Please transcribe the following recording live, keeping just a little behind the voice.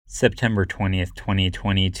September 20th,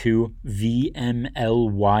 2022,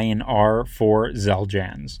 VMLYNR for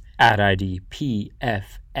Xeljanz, at ID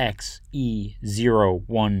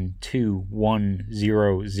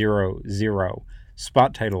PFXE01210000,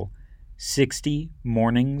 spot title, 60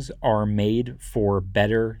 Mornings Are Made for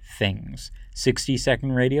Better Things,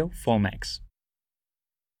 60-second radio, full mix.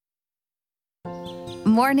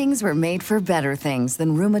 Mornings were made for better things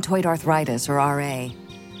than rheumatoid arthritis or RA.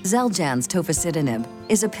 Xeljanz tofacitinib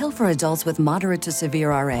is a pill for adults with moderate to severe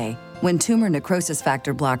RA when tumor necrosis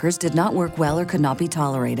factor blockers did not work well or could not be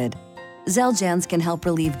tolerated. Xeljanz can help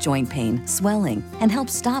relieve joint pain, swelling, and help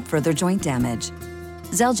stop further joint damage.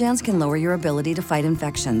 Xeljanz can lower your ability to fight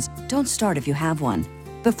infections. Don't start if you have one.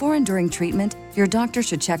 Before and during treatment, your doctor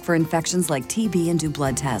should check for infections like TB and do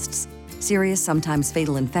blood tests. Serious, sometimes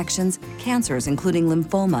fatal infections, cancers including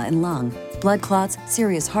lymphoma and lung, blood clots,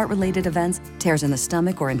 serious heart-related events, tears in the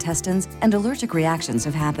stomach or intestines, and allergic reactions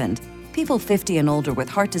have happened. People 50 and older with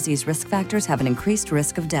heart disease risk factors have an increased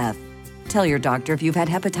risk of death. Tell your doctor if you've had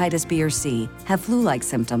hepatitis B or C, have flu-like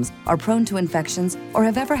symptoms, are prone to infections, or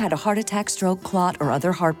have ever had a heart attack, stroke, clot, or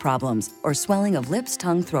other heart problems, or swelling of lips,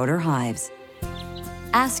 tongue, throat, or hives.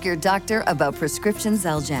 Ask your doctor about prescription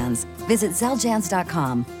Xeljanz. Visit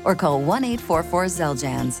Xeljanz.com or call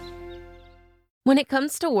 1-844-XELJANZ. When it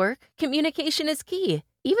comes to work, communication is key,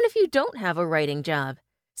 even if you don't have a writing job.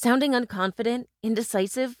 Sounding unconfident,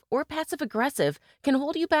 indecisive, or passive-aggressive can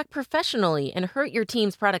hold you back professionally and hurt your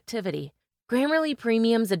team's productivity. Grammarly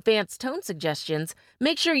Premium's advanced tone suggestions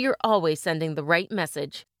make sure you're always sending the right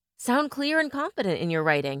message. Sound clear and confident in your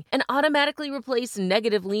writing and automatically replace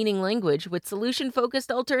negative-leaning language with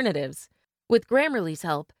solution-focused alternatives. With Grammarly's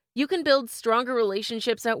help, you can build stronger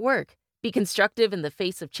relationships at work, be constructive in the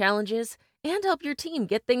face of challenges, and help your team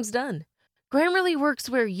get things done. Grammarly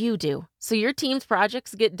works where you do, so your team's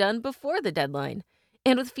projects get done before the deadline.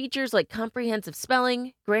 And with features like comprehensive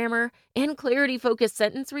spelling, grammar, and clarity-focused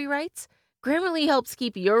sentence rewrites, Grammarly helps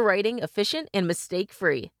keep your writing efficient and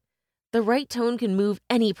mistake-free. The right tone can move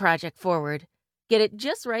any project forward. Get it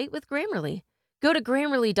just right with Grammarly. Go to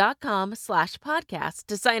Grammarly.com/podcast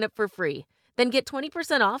to sign up for free. Then get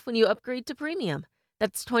 20% off when you upgrade to premium.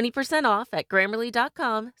 That's 20% off at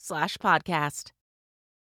Grammarly.com/podcast.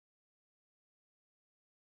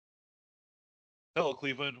 Hello,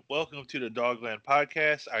 Cleveland. Welcome to the Dogland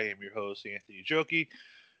Podcast. I am your host, Anthony Joki.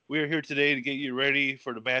 We are here today to get you ready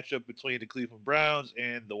for the matchup between the Cleveland Browns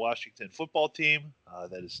and the Washington football team.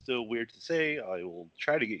 That is still weird to say. I will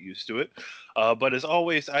try to get used to it. But as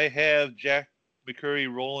always, I have Jack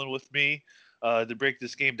McCurry rolling with me to break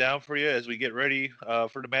this game down for you as we get ready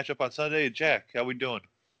for the matchup on Sunday. Jack, how we doing?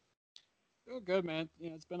 Doing good, man.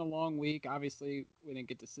 It's been a long week. Obviously, we didn't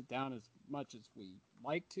get to sit down as much as we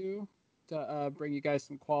like to bring you guys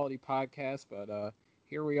some quality podcasts, but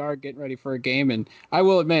here we are getting ready for a game, and I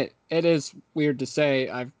will admit, it is weird to say.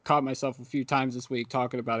 I've caught myself a few times this week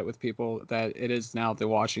talking about it with people that it is now the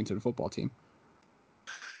Washington football team.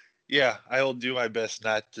 Yeah, I will do my best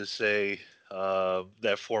not to say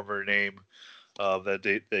that former name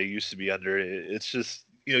that they used to be under. It's just,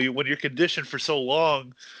 when you're conditioned for so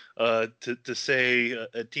long to say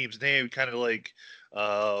a team's name, kind of like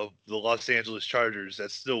the Los Angeles Chargers,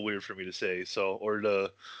 that's still weird for me to say. So, or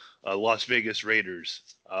the Las Vegas Raiders.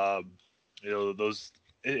 Those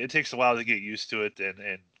it takes a while to get used to it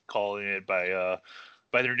and calling it by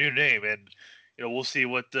their new name. And we'll see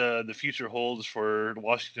what the future holds for the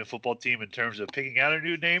Washington football team in terms of picking out a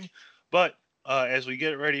new name. But as we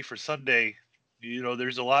get ready for Sunday,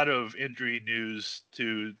 there's a lot of injury news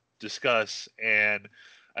to discuss, and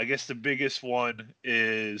I guess the biggest one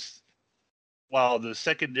is while the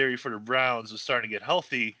secondary for the Browns is starting to get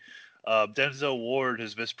healthy. Denzel Ward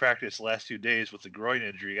has missed practice the last 2 days with a groin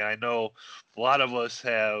injury. And I know a lot of us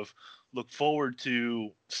have looked forward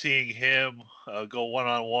to seeing him go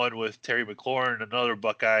one-on-one with Terry McLaurin, another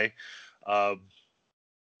Buckeye,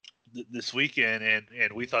 this weekend.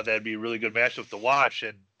 And we thought that'd be a really good matchup to watch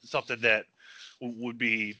and something that would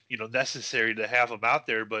be, necessary to have him out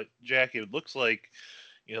there. But, Jack, it looks like,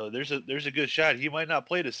 there's a good shot he might not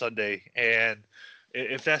play this Sunday. And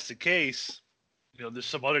if that's the case, there's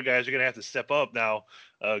some other guys are going to have to step up now.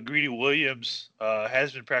 Greedy Williams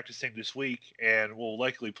has been practicing this week and will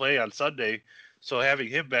likely play on Sunday, so having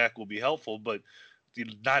him back will be helpful. But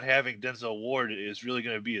not having Denzel Ward is really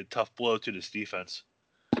going to be a tough blow to this defense.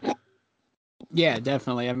 Yeah,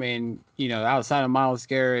 definitely. I mean, outside of Myles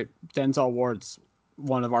Garrett, Denzel Ward's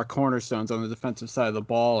one of our cornerstones on the defensive side of the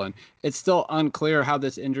ball, and it's still unclear how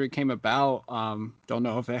this injury came about. Don't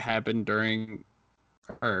know if it happened during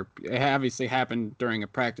or it obviously happened during a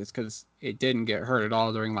practice because it didn't get hurt at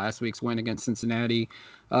all during last week's win against Cincinnati.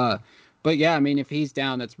 But yeah, I mean, if he's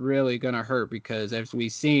down, that's really going to hurt because as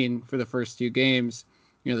we've seen for the first 2 games,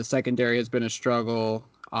 the secondary has been a struggle.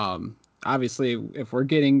 Obviously, if we're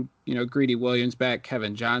getting, Greedy Williams back,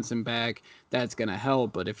 Kevin Johnson back, that's going to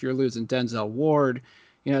help. But if you're losing Denzel Ward,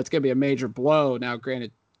 it's going to be a major blow. Now,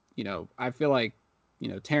 granted, I feel like,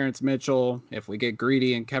 Terrence Mitchell, if we get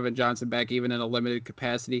Greedy and Kevin Johnson back, even in a limited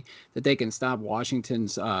capacity, that they can stop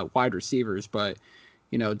Washington's wide receivers. But,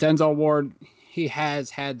 Denzel Ward, he has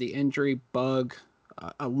had the injury bug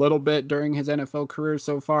a little bit during his NFL career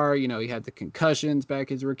so far. He had the concussions back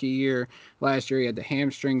his rookie year. Last year, he had the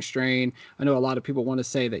hamstring strain. I know a lot of people want to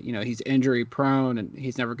say that, he's injury prone and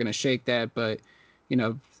he's never going to shake that. But,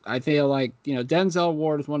 I feel like, Denzel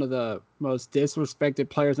Ward is one of the most disrespected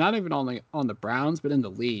players, not even only on the Browns, but in the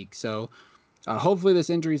league. So hopefully this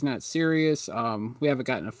injury is not serious. We haven't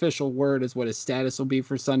gotten official word as what his status will be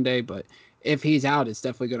for Sunday, but if he's out, it's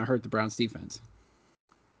definitely going to hurt the Browns defense.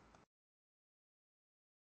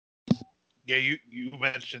 Yeah, you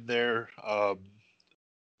mentioned there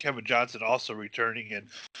Kevin Johnson also returning, and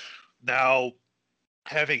now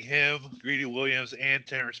having him, Greedy Williams, and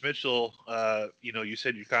Terrence Mitchell, you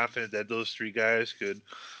said you're confident that those 3 guys could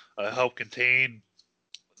help contain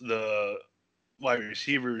the wide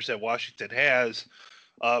receivers that Washington has.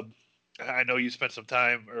 I know you spent some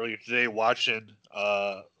time earlier today watching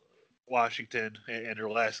Washington and their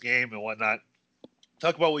last game and whatnot.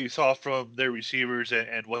 Talk about what you saw from their receivers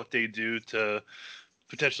and what they do to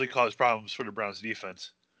potentially cause problems for the Browns defense.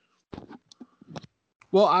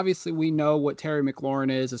 Well, obviously, we know what Terry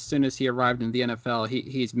McLaurin is. As soon as he arrived in the NFL,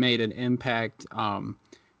 he's made an impact, and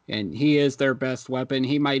he is their best weapon.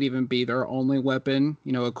 He might even be their only weapon,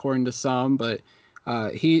 according to some. But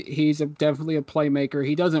he's definitely a playmaker.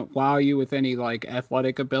 He doesn't wow you with any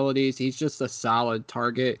athletic abilities. He's just a solid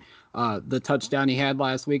target. The touchdown he had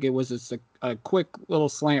last week, it was just a quick little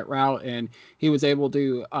slant route, and he was able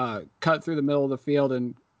to cut through the middle of the field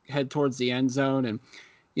and head towards the end zone. And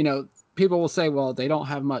people will say, well, they don't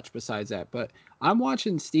have much besides that. But I'm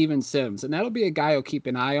watching Steven Sims, and that'll be a guy I'll keep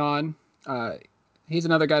an eye on. He's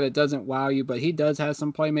another guy that doesn't wow you, but he does have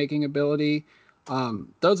some playmaking ability.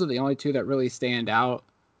 Those are the only 2 that really stand out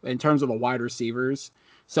in terms of the wide receivers.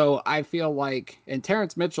 So I feel like, and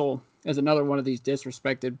Terrence Mitchell is another one of these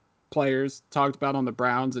disrespected players talked about on the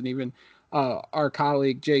Browns, and even our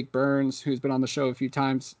colleague Jake Burns, who's been on the show a few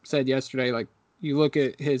times, said yesterday, you look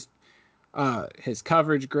at his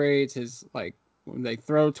coverage grades, his when they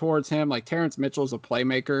throw towards him, Terrence Mitchell's a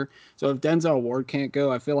playmaker. So if Denzel Ward can't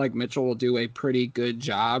go, I feel like Mitchell will do a pretty good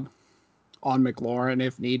job on McLaurin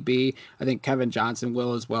if need be. I think Kevin Johnson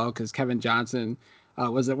will as well, because Kevin Johnson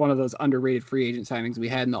was one of those underrated free agent signings we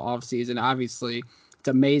had in the offseason. Obviously, it's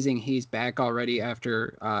amazing he's back already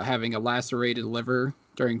after having a lacerated liver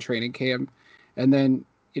during training camp. And then,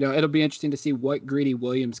 it'll be interesting to see what Greedy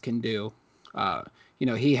Williams can do.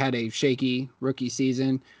 He had a shaky rookie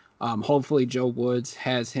season. Hopefully Joe Woods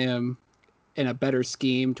has him in a better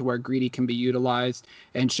scheme to where Greedy can be utilized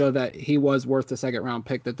and show that he was worth the 2nd-round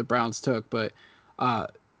pick that the Browns took. But,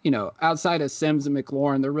 outside of Sims and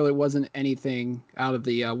McLaurin, there really wasn't anything out of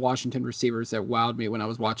the Washington receivers that wowed me when I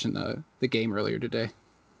was watching the game earlier today.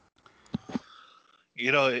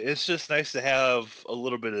 It's just nice to have a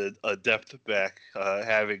little bit of depth back,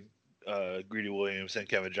 having Greedy Williams and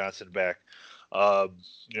Kevin Johnson back.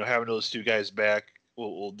 Having those 2 guys back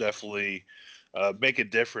will definitely make a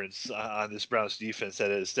difference on this Browns defense that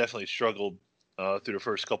has definitely struggled through the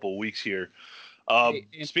first couple of weeks here. Hey,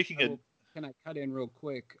 can I cut in real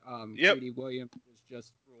quick? Yep. Greedy Williams was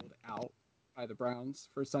just ruled out by the Browns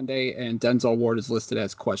for Sunday, and Denzel Ward is listed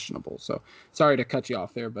as questionable. So sorry to cut you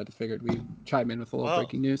off there, but I figured we'd chime in with a little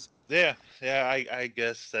breaking news. Yeah, I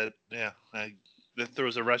guess that that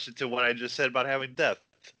throws a rush into what I just said about having depth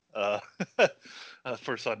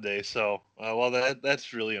for Sunday. So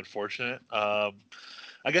that's really unfortunate. I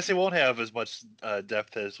guess they won't have as much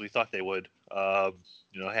depth as we thought they would.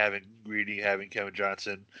 Having Greedy, having Kevin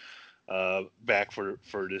Johnson back for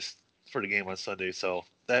the game on Sunday. So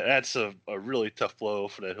that's a really tough blow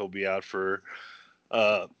for that he'll be out for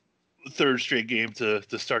 3rd straight game to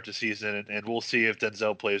start the season, and we'll see if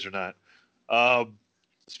Denzel plays or not.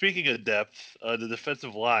 Speaking of depth, the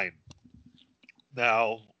defensive line.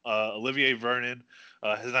 Now, Olivier Vernon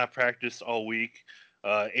has not practiced all week.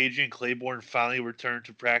 Adrian Claiborne finally returned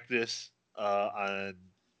to practice on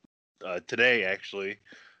today, actually.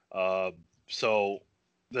 So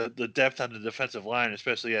the depth on the defensive line,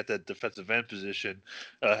 especially at that defensive end position,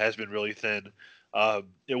 has been really thin.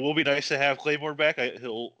 It will be nice to have Claiborne back.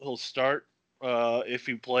 He'll start if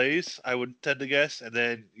he plays, I would tend to guess, and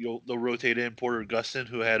then they'll rotate in Porter Gustin,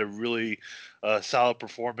 who had a really solid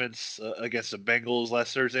performance against the Bengals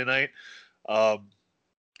last Thursday night. Um,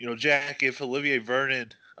 Jack, if Olivier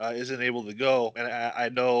Vernon isn't able to go, and I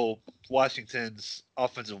know Washington's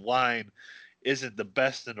offensive line isn't the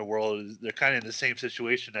best in the world, they're kind of in the same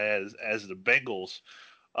situation as the Bengals.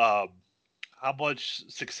 Um, how much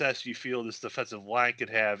success do you feel this defensive line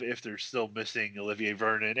could have if they're still missing Olivier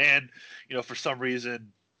Vernon, and for some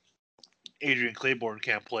reason Adrian Claiborne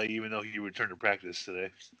can't play, even though he returned to practice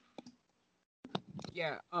today?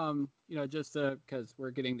 Yeah, just because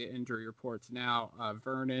we're getting the injury reports now,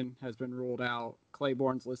 Vernon has been ruled out.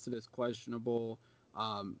 Claiborne's listed as questionable.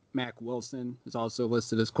 Mac Wilson is also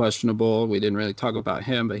listed as questionable. We didn't really talk about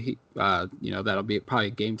him, but he, that'll be probably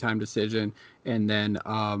a game time decision. And then,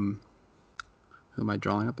 who am I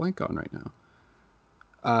drawing a blank on right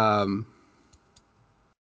now?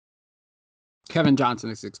 Kevin Johnson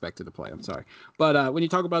is expected to play. I'm sorry. But when you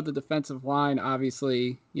talk about the defensive line,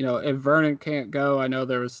 obviously, if Vernon can't go, I know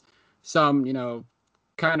there was some,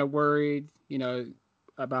 kind of worried,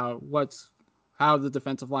 about how the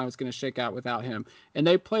defensive line was going to shake out without him. And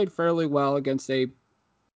they played fairly well against a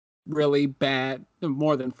really bad,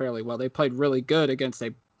 more than fairly well. They played really good against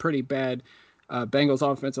a pretty bad Bengals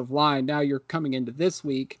offensive line. Now you're coming into this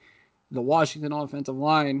week. The Washington offensive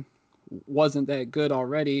line wasn't that good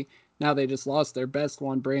already. Now they just lost their best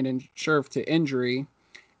one, Brandon Scherf, to injury.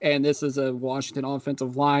 And this is a Washington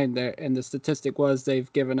offensive line and the statistic was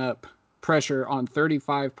they've given up pressure on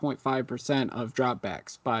 35.5% of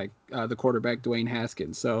dropbacks by the quarterback, Dwayne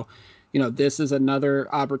Haskins. So, this is another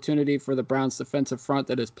opportunity for the Browns defensive front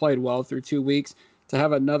that has played well through 2 weeks to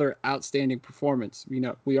have another outstanding performance.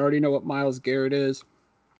 We already know what Myles Garrett is.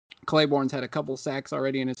 Claiborne's had a couple sacks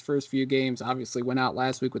already in his first few games, obviously went out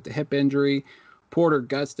last week with the hip injury. Porter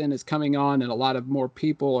Gustin is coming on, and a lot of more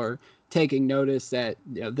people are taking notice that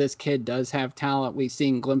this kid does have talent. We've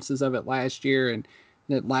seen glimpses of it last year, and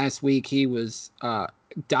that last week he was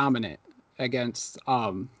dominant against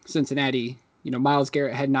Cincinnati. Myles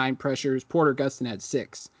Garrett had 9 pressures, Porter Gustin had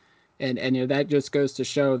 6, and that just goes to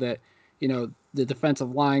show that the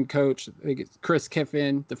defensive line coach, Chris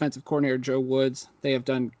Kiffin, defensive coordinator Joe Woods, they have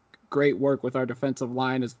done great work with our defensive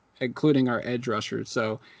line, including our edge rushers.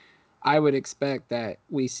 So I would expect that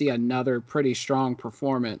we see another pretty strong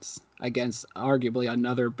performance against arguably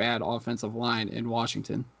another bad offensive line in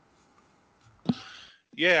Washington.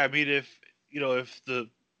 Yeah, I mean, if the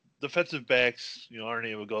defensive backs aren't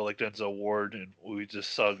able to go like Denzel Ward, and we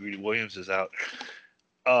just saw Greedy Williams is out,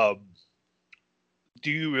 do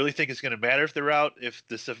you really think it's going to matter if they're out? If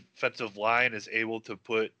this defensive line is able to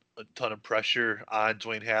put a ton of pressure on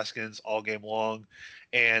Dwayne Haskins all game long,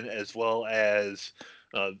 and as well as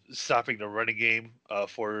stopping the running game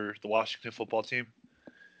for the Washington football team?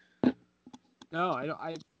 No, I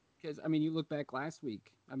don't. Because you look back last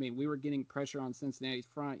week. We were getting pressure on Cincinnati's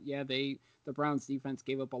front. Yeah, the Browns defense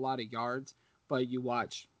gave up a lot of yards, but you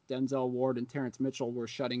watch Denzel Ward and Terrence Mitchell were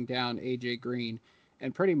shutting down AJ Green,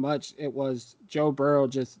 and pretty much it was Joe Burrow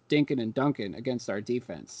just dinking and dunking against our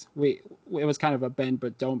defense. It was kind of a bend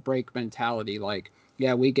but don't break mentality. Like,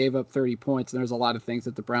 yeah, we gave up 30 points, and there's a lot of things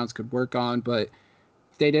that the Browns could work on, but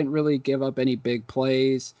they didn't really give up any big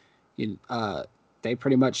plays. They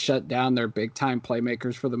pretty much shut down their big-time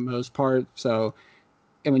playmakers for the most part. So,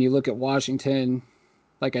 and when you look at Washington,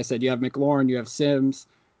 like I said, you have McLaurin, you have Sims.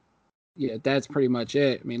 Yeah, that's pretty much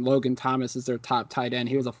it. Logan Thomas is their top tight end.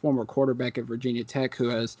 He was a former quarterback at Virginia Tech who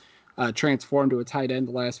has transformed to a tight end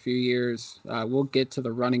the last few years. We'll get to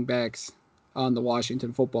the running backs on the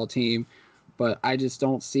Washington football team, but I just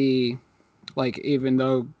don't see, even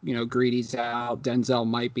though, Greedy's out, Denzel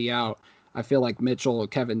might be out, I feel like Mitchell,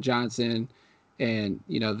 Kevin Johnson, and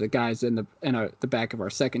the guys in the back of our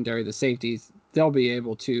secondary, the safeties, they'll be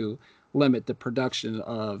able to limit the production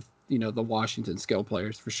of the Washington skill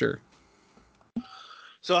players for sure.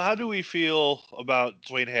 So how do we feel about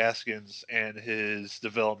Dwayne Haskins and his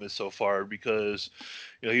development so far? Because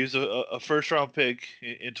he was a first round pick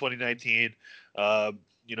in 2019.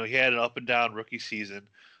 He had an up and down rookie season.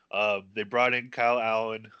 They brought in Kyle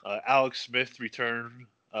Allen. Alex Smith returned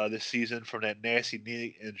this season from that nasty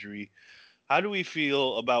knee injury. How do we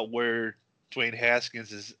feel about where Dwayne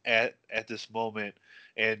Haskins is at this moment?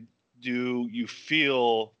 And do you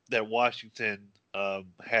feel that Washington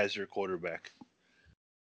has your quarterback?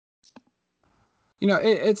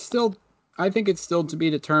 It's still, I think it's still to be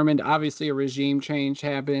determined. Obviously, a regime change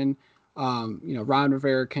happened. Ron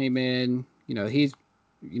Rivera came in.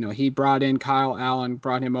 He brought in Kyle Allen,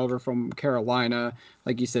 brought him over from Carolina.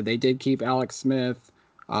 Like you said, they did keep Alex Smith.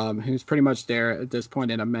 who's pretty much there at this point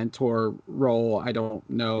in a mentor role. I don't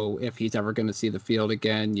know if he's ever going to see the field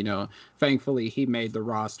again. Thankfully he made the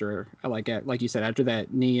roster. Like you said, after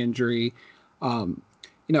that knee injury.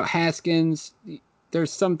 Haskins,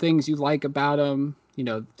 there's some things you like about him.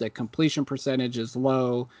 The completion percentage is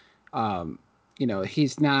low.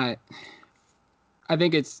 He's not. I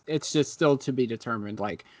think it's just still to be determined.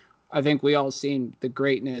 Like, I think we all seen the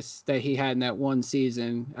greatness that he had in that one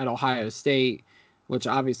season at Ohio State, which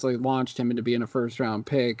obviously launched him into being a first-round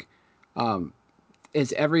pick.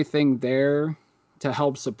 Is everything there to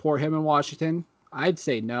help support him in Washington? I'd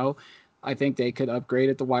say no. I think they could upgrade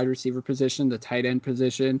at the wide receiver position, the tight end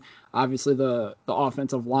position. Obviously, the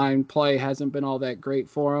offensive line play hasn't been all that great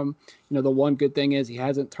for him. The one good thing is he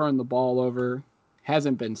hasn't turned the ball over,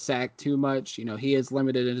 hasn't been sacked too much. He is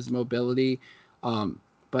limited in his mobility.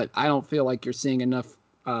 But I don't feel like you're seeing enough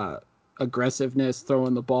aggressiveness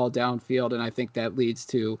throwing the ball downfield, and I think that leads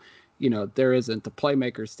to, there isn't the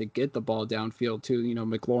playmakers to get the ball downfield too.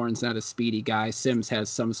 McLaurin's not a speedy guy. Sims has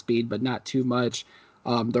some speed, but not too much.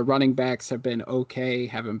 The running backs have been okay,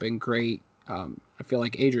 haven't been great. I feel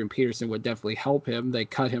like Adrian Peterson would definitely help him. They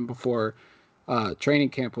cut him before training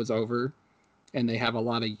camp was over, and they have a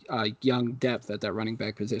lot of young depth at that running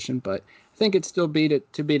back position. But I think it's still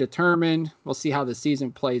to be determined. We'll see how the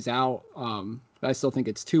season plays out. But I still think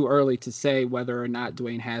it's too early to say whether or not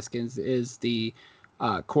Dwayne Haskins is the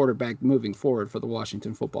quarterback moving forward for the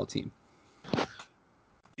Washington football team.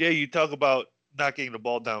 Yeah, you talk about not getting the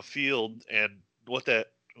ball downfield, and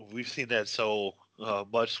we've seen that so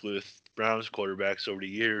much with Browns quarterbacks over the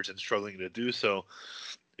years and struggling to do so.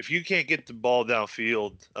 If you can't get the ball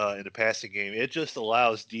downfield in the passing game, it just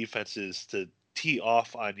allows defenses to tee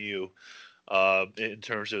off on you in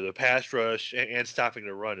terms of the pass rush and stopping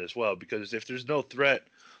the run as well. Because if there's no threat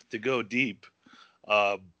to go deep,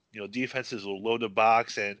 defenses will load the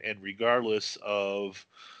box, and regardless of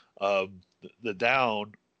the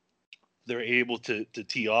down, they're able to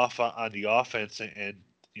tee off on the offense and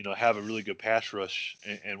have a really good pass rush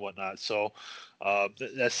and whatnot. So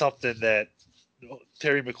that's something that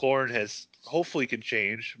Terry McLaurin has hopefully can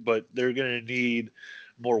change, but they're going to need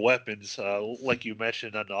more weapons, like you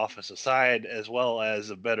mentioned, on the offensive side, as well as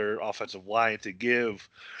a better offensive line to give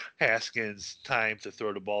Haskins time to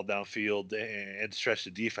throw the ball downfield and stretch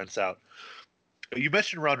the defense out. You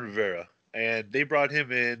mentioned Ron Rivera, and they brought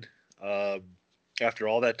him in after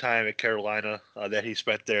all that time at Carolina that he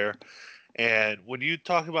spent there. And when you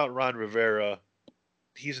talk about Ron Rivera,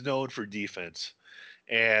 he's known for defense.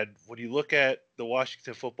 And when you look at the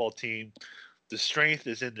Washington football team, the strength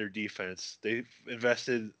is in their defense. They've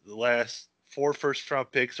invested the last 4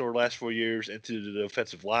 first-round picks over the last 4 years into the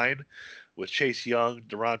defensive line with Chase Young,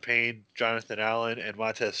 Deron Payne, Jonathan Allen, and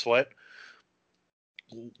Montez Sweat.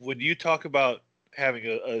 When you talk about having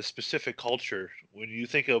a specific culture, when you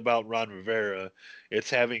think about Ron Rivera, it's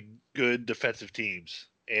having good defensive teams.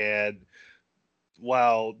 And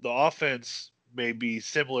while the offense may be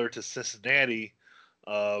similar to Cincinnati,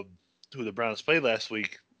 who the Browns played last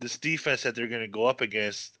week, this defense that they're going to go up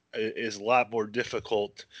against is a lot more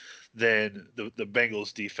difficult than the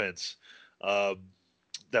Bengals defense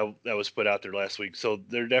that was put out there last week. So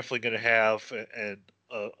they're definitely going to have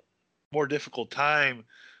a more difficult time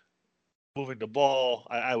moving the ball,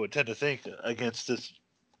 I would tend to think, against this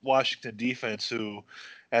Washington defense, who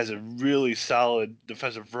has a really solid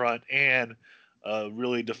defensive front and a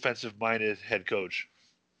really defensive-minded head coach.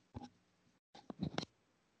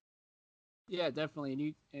 Yeah, definitely. And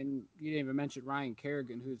you didn't even mention Ryan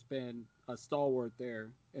Kerrigan, who's been a stalwart there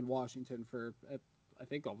in Washington for, I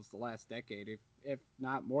think, almost the last decade, if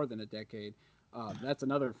not more than a decade. That's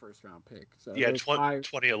another first-round pick. So yeah,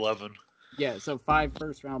 2011. Yeah, so 5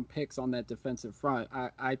 first-round picks on that defensive front.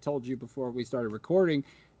 I told you before we started recording,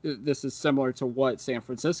 this is similar to what San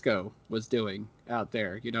Francisco was doing out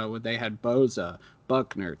there. When they had Boza,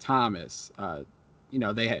 Buckner, Thomas.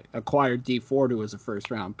 They had acquired Dee Ford, who was a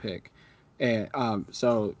first-round pick. And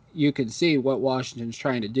so you can see what Washington's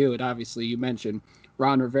trying to do. And obviously, you mentioned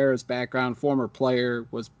Ron Rivera's background, former player,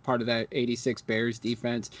 was part of that '86 Bears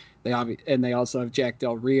defense. They also have Jack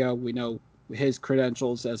Del Rio. We know his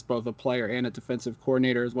credentials as both a player and a defensive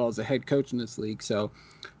coordinator, as well as a head coach in this league. So,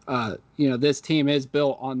 this team is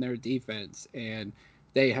built on their defense, and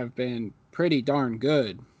they have been pretty darn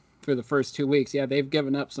good for the first 2 weeks. Yeah, they've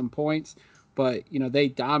given up some points, but, they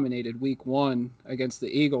dominated week 1 against the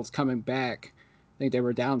Eagles coming back. I think they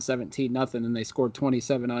were down 17-0, and they scored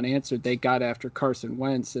 27 unanswered. They got after Carson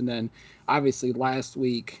Wentz. And then obviously last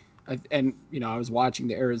week, I was watching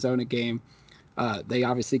the Arizona game. They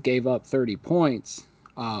obviously gave up 30 points.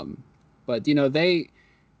 But,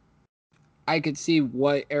 I could see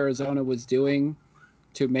what Arizona was doing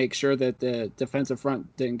to make sure that the defensive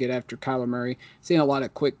front didn't get after Kyler Murray. Seeing a lot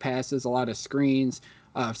of quick passes, a lot of screens,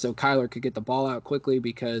 so Kyler could get the ball out quickly,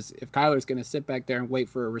 because if Kyler's going to sit back there and wait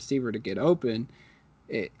for a receiver to get open,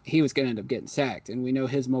 he was going to end up getting sacked. And we know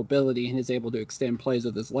his mobility and his able to extend plays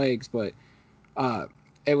with his legs, but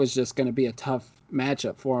it was just going to be a tough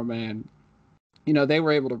matchup for him. And, they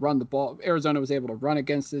were able to run the ball. Arizona was able to run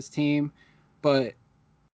against this team, but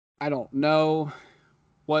I don't know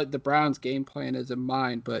what the Browns' game plan is in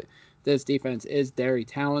mind, but this defense is very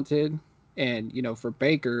talented. And, for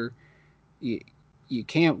Baker, you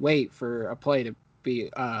can't wait for a play to be,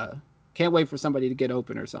 can't wait for somebody to get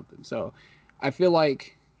open or something. So I feel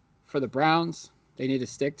like for the Browns, they need to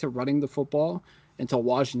stick to running the football until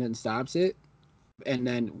Washington stops it. And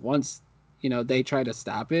then once, they try to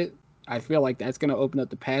stop it, I feel like that's going to open up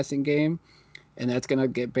the passing game, and that's going to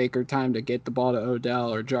get Baker time to get the ball to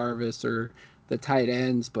Odell or Jarvis or the tight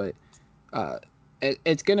ends. But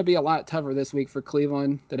it's going to be a lot tougher this week for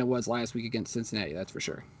Cleveland than it was last week against Cincinnati. That's for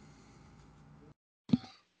sure.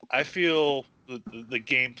 I feel the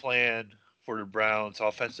game plan for the Browns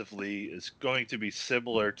offensively is going to be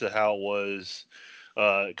similar to how it was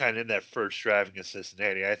kind of in that first drive against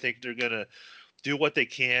Cincinnati. I think they're going to do what they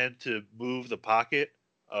can to move the pocket,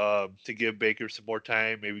 to give Baker some more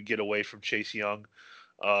time, maybe get away from Chase Young,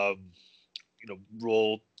 um,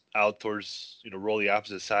 roll out towards, roll the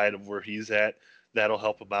opposite side of where he's at. That'll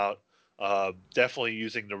help him out. Definitely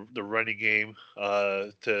using the running game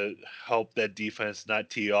to help that defense not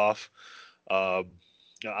tee off um,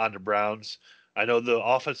 on the Browns. I know the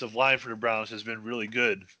offensive line for the Browns has been really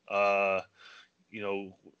good.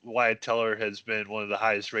 Wyatt Teller has been one of the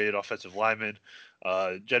highest rated offensive linemen.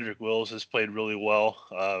 Jedrick Wills has played really well.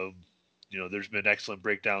 There's been excellent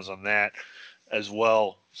breakdowns on that as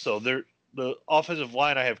well. So the offensive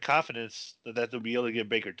line, I have confidence that they'll be able to get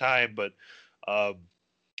Baker time, but um,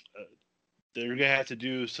 they're going to have to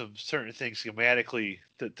do some certain things schematically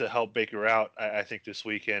to help Baker out, I think, this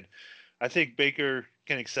weekend. I think Baker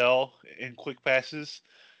can excel in quick passes,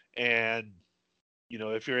 and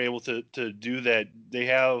if you're able to do that, they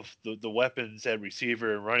have the weapons at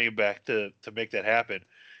receiver and running back to make that happen.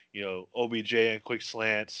 OBJ and quick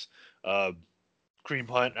slants, uh, Cream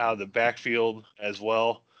Hunt out of the backfield as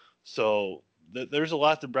well. So there's a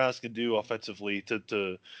lot the Browns can do offensively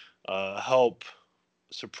to help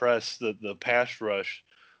suppress the pass rush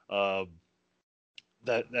um,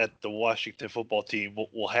 that the Washington football team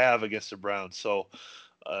will have against the Browns. So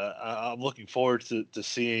I'm looking forward to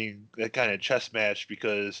seeing that kind of chess match,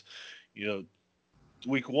 because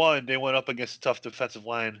week one they went up against a tough defensive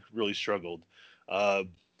line, really struggled. Uh,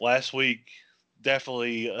 Last week,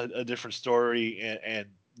 definitely a different story and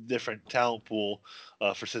different talent pool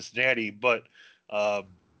for Cincinnati, but um,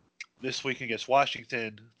 this week against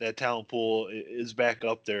Washington, that talent pool is back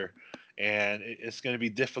up there, and it's going to be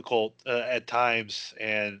difficult at times.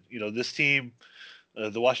 And this team,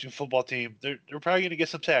 the Washington football team, they're probably going to get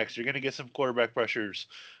some sacks. They're going to get some quarterback pressures,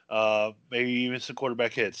 maybe even some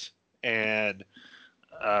quarterback hits, and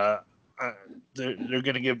uh, they're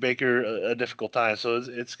going to give Baker a difficult time. So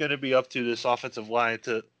it's going to be up to this offensive line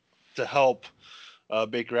to help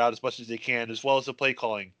Baker out as much as they can, as well as the play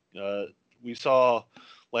calling. We saw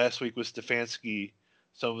last week with Stefanski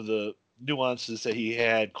some of the nuances that he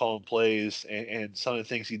had calling plays, and some of the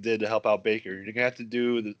things he did to help out Baker. You're gonna have to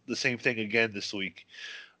do the same thing again this week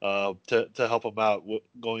to help him out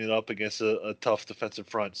going up against a tough defensive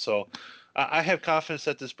front. So I have confidence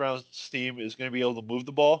that this Browns team is going to be able to move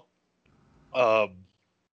the ball. Um,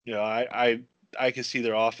 I can see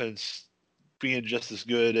their offense being just as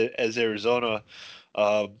good as Arizona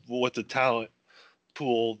with the talent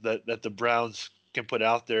pool that the Browns can put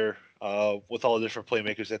out there with all the different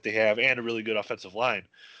playmakers that they have and a really good offensive line.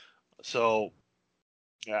 So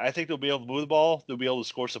I think they'll be able to move the ball. They'll be able to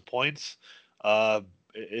score some points.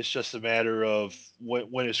 It's just a matter of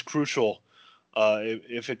when it's crucial.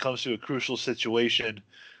 If it comes to a crucial situation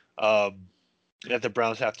um, that the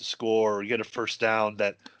Browns have to score or get a first down,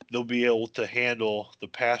 that they'll be able to handle the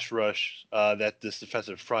pass rush that this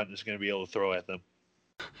defensive front is going to be able to throw at them.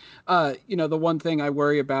 The one thing I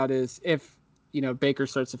worry about is if, Baker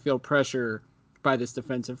starts to feel pressure by this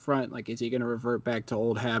defensive front, like, is he going to revert back to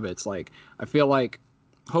old habits? Like, I feel like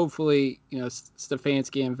hopefully,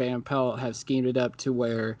 Stefanski and Van Pelt have schemed it up to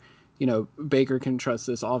where, Baker can trust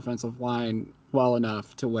this offensive line well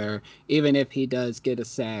enough to where even if he does get a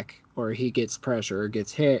sack or he gets pressure or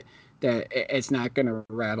gets hit, that it's not going to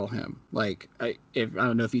rattle him. Like, I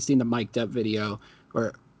don't know if you've seen the mic'd up video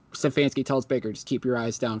where Stefanski tells Baker, just keep your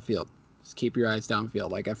eyes downfield. Just keep your eyes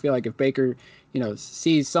downfield. Like, I feel like if Baker,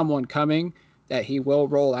 sees someone coming, that he will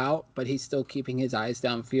roll out, but he's still keeping his eyes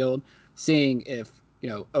downfield, seeing if,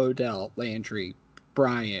 Odell, Landry,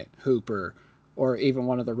 Bryant, Hooper, or even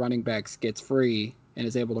one of the running backs gets free and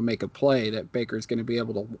is able to make a play, that Baker's going to be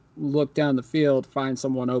able to look down the field, find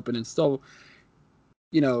someone open, and still,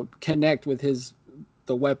 connect with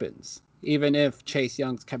the weapons. Even if Chase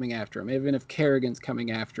Young's coming after him, even if Kerrigan's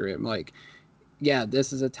coming after him, like, yeah,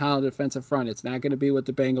 this is a talented defensive front. It's not going to be what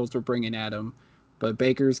the Bengals were bringing at him, but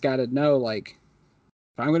Baker's got to know, like,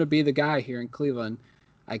 if I'm going to be the guy here in Cleveland,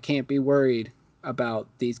 I can't be worried about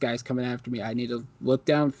these guys coming after me. I need to look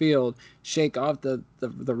downfield, shake off the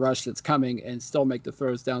rush that's coming, and still make the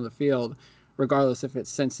throws down the field, regardless if it's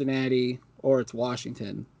Cincinnati or it's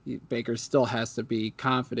Washington. Baker still has to be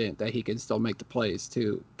confident that he can still make the plays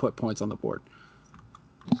to put points on the board.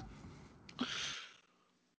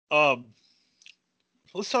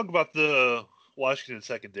 Let's talk about the Washington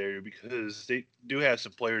secondary, because they do have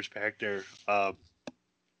some players back there.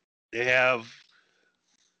 They have,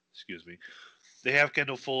 they have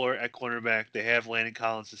Kendall Fuller at cornerback. They have Landon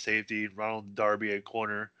Collins at safety, Ronald Darby at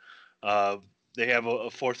corner. They have a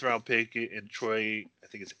fourth round pick in Troy, I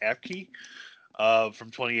think it's Apke, from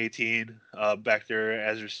 2018, back there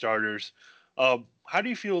as their starters. How do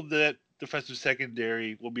you feel that defensive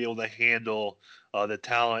secondary will be able to handle the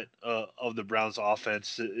talent of the Browns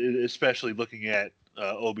offense, especially looking at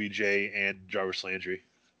OBJ and Jarvis Landry?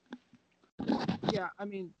 Yeah, I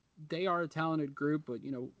mean, they are a talented group, but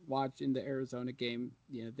watching the Arizona game,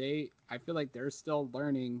 I feel like they're still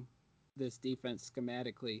learning this defense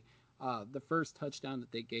schematically. The first touchdown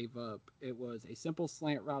that they gave up, it was a simple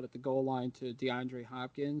slant route at the goal line to DeAndre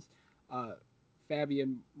Hopkins.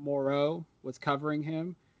 Fabian Moreau was covering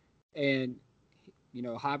him, and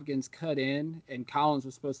Hopkins cut in, and Collins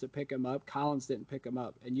was supposed to pick him up. Collins didn't pick him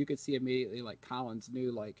up, and you could see immediately, like, Collins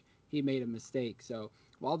knew, like, he made a mistake. So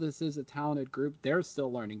while this is a talented group, they're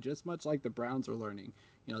still learning, just much like the Browns are learning.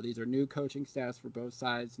 These are new coaching staffs for both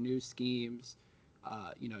sides, new schemes,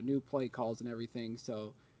 new play calls and everything.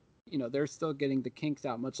 So, they're still getting the kinks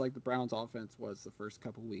out, much like the Browns offense was the first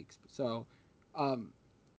couple weeks. So,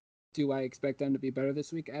 do I expect them to be better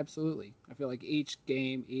this week? Absolutely. I feel like each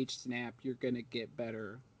game, each snap, you're going to get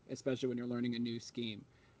better, especially when you're learning a new scheme.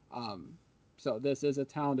 So this is a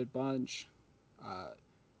talented bunch.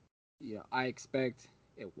 I expect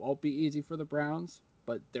it won't be easy for the Browns,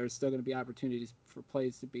 but there's still going to be opportunities for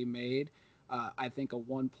plays to be made. I think a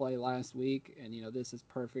one play last week, and this is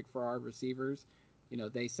perfect for our receivers.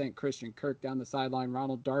 They sent Christian Kirk down the sideline.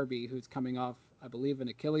 Ronald Darby, who's coming off, I believe, an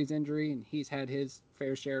Achilles injury, and he's had his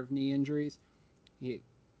fair share of knee injuries.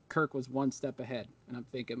 Kirk was one step ahead, and I'm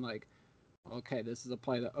thinking, like, okay, this is a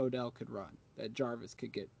play that Odell could run, that Jarvis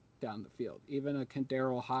could get down the field. Even a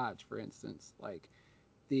Kendarrell Hodge, for instance. Like,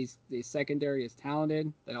 the secondary is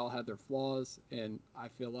talented. They all have their flaws, and I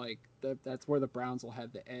feel like that's where the Browns will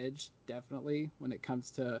have the edge, definitely, when it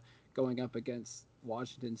comes to going up against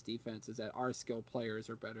Washington's defense, is that our skilled players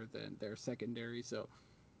are better than their secondary. So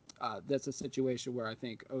that's a situation where I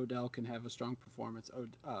think Odell can have a strong performance.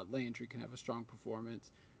 Landry can have a strong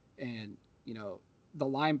performance. And, the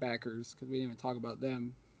linebackers, because we didn't even talk about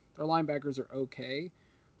them, their linebackers are okay,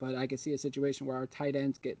 but I can see a situation where our tight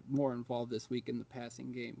ends get more involved this week in the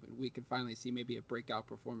passing game. And we can finally see maybe a breakout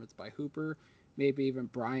performance by Hooper. Maybe even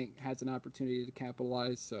Bryant has an opportunity to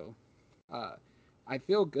capitalize. So I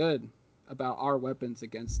feel good about our weapons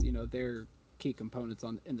against, their key components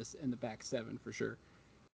in the back seven for sure.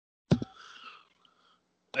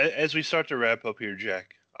 As we start to wrap up here,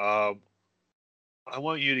 Jack, I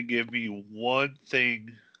want you to give me one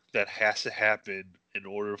thing that has to happen in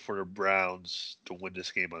order for the Browns to win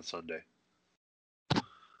this game on Sunday.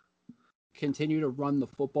 Continue to run the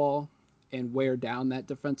football and wear down that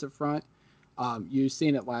defensive front. You've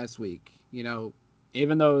seen it last week.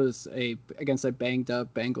 Even though it was against a banged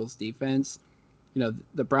up Bengals defense,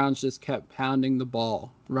 the Browns just kept pounding the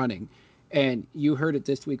ball, running. And you heard it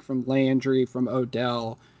this week from Landry, from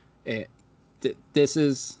Odell. This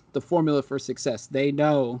is the formula for success. They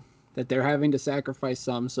know that they're having to sacrifice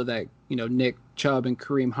some so that, Nick Chubb and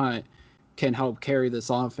Kareem Hunt can help carry this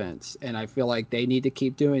offense. And I feel like they need to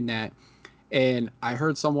keep doing that. And I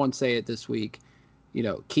heard someone say it this week,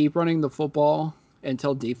 keep running the football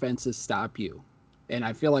until defenses stop you. And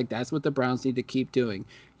I feel like that's what the Browns need to keep doing.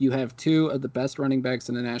 You have two of the best running backs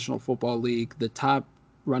in the National Football League, the top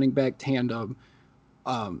running back tandem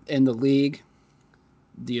in the league.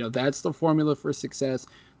 That's the formula for success.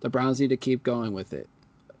 The Browns need to keep going with it.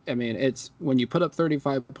 I mean, it's when you put up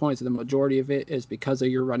 35 points, and the majority of it is because of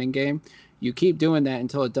your running game. You keep doing that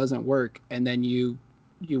until it doesn't work, and then you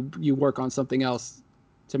you work on something else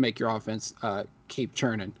to make your offense keep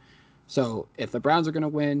churning. So if the Browns are going to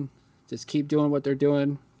win, just keep doing what they're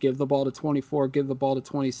doing. Give the ball to 24, give the ball to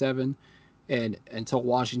 27, and until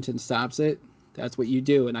Washington stops it, that's what you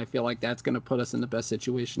do. And I feel like that's going to put us in the best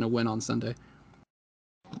situation to win on Sunday.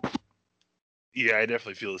 Yeah, I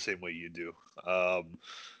definitely feel the same way you do.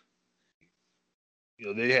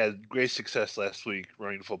 They had great success last week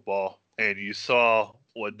running the football, and you saw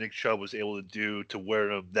what Nick Chubb was able to do to wear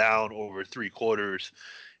them down over 3 quarters.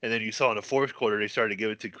 And then you saw in the fourth quarter, they started to give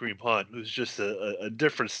it to Kareem Hunt, who's just a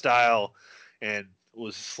different style and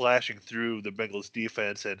was slashing through the Bengals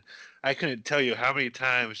defense. And I couldn't tell you how many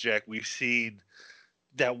times, Jack, we've seen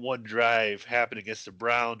that one drive happen against the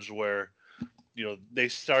Browns where, they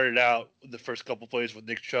started out the first couple plays with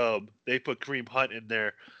Nick Chubb. They put Kareem Hunt in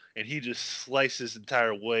there, and he just sliced his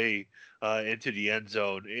entire way into the end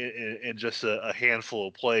zone in just a handful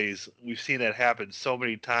of plays. We've seen that happen so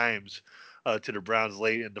many times to the Browns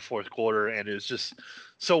late in the fourth quarter, and it's just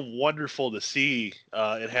so wonderful to see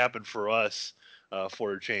it happen for us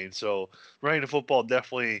for a change. So running the football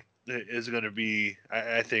definitely is going to be,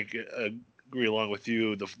 I think, agree along with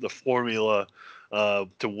you, the formula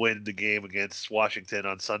to win the game against Washington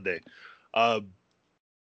on Sunday.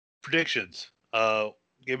 Predictions.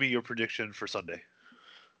 Give me your prediction for Sunday.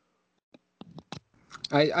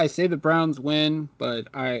 I say the Browns win, but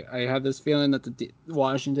I have this feeling that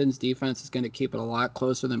Washington's defense is going to keep it a lot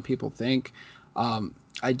closer than people think.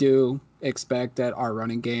 I do expect that our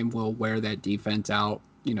running game will wear that defense out,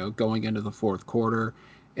 going into the fourth quarter.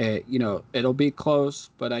 It'll be close,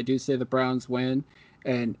 but I do say the Browns win.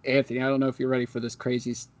 And Anthony, I don't know if you're ready for this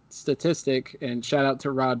crazy statistic, and shout out to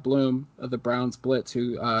Rod Bloom of the Browns Blitz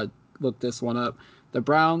who looked this one up. The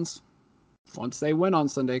Browns, once they win on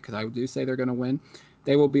Sunday, because I do say they're going to win,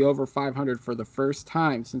 they will be over 500 for the first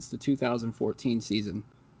time since the 2014 season.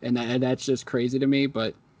 And that's just crazy to me.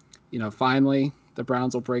 But, finally, the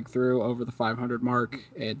Browns will break through over the 500 mark,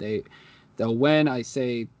 and they'll win. I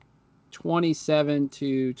say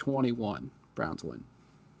 27-21. Browns win.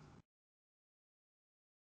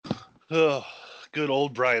 Oh, good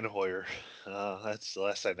old Brian Hoyer. That's the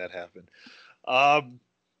last time that happened.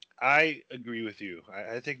 I agree with you.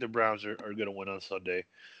 I think the Browns are going to win on Sunday.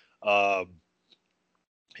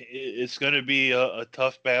 It's going to be a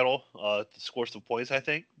tough battle to score some points, I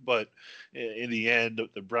think. But in the end,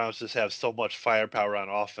 the Browns just have so much firepower on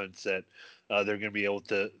offense that they're going to be able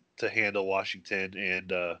to handle Washington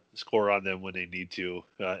and score on them when they need to,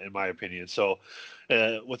 in my opinion. So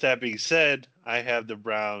with that being said, I have the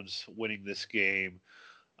Browns winning this game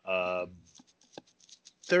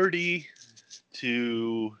 30-24.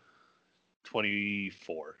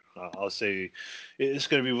 I'll say it's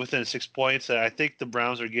going to be within 6 points. I think the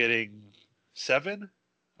Browns are getting 7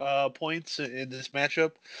 points in this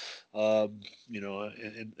matchup, in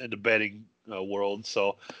the betting world.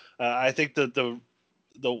 So I think that the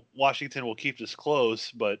Washington will keep this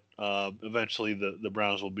close, but eventually the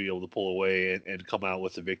Browns will be able to pull away and come out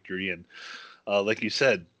with a victory. And like you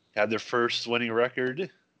said, have their first winning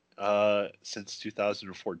record since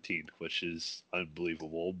 2014, which is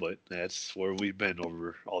unbelievable, but that's where we've been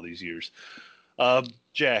over all these years.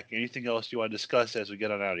 Jack, anything else you want to discuss as we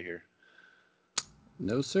get on out of here?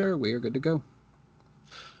 No, sir. We are good to go.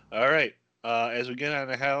 All right. As we get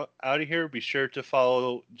on out of here, be sure to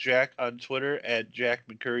follow Jack on Twitter at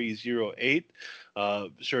JackMcCurry08.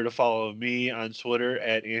 Be sure to follow me on Twitter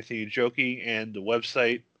at Anthony Joki, and the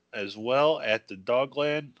website as well at the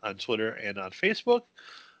Dogland on Twitter and on Facebook.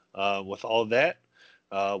 With all of that,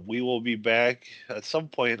 we will be back at some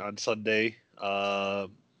point on Sunday to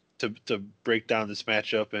break down this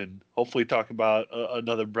matchup and hopefully talk about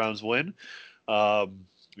another Browns win. And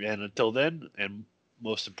until then, and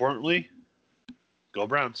most importantly, go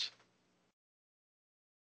Browns.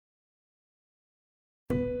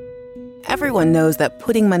 Everyone knows that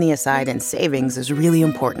putting money aside in savings is really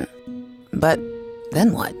important. But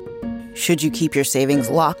then what? Should you keep your savings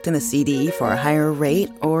locked in a CD for a higher rate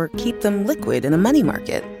or keep them liquid in a money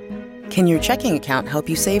market? Can your checking account help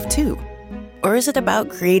you save too? Or is it about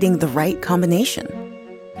creating the right combination?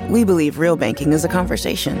 We believe real banking is a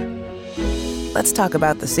conversation. Let's talk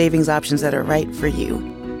about the savings options that are right for you.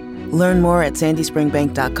 Learn more at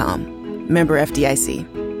sandyspringbank.com. Member FDIC.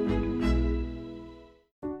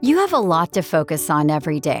 You have a lot to focus on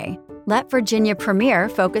every day. Let Virginia Premier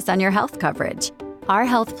focus on your health coverage. Our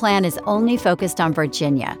health plan is only focused on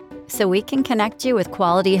Virginia, so we can connect you with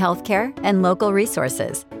quality health care and local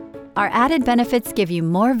resources. Our added benefits give you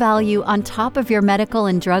more value on top of your medical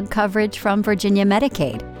and drug coverage from Virginia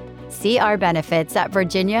Medicaid. See our benefits at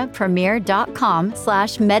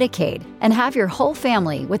virginiapremier.com/Medicaid and have your whole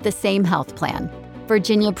family with the same health plan.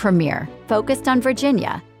 Virginia Premier, focused on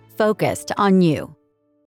Virginia, focused on you.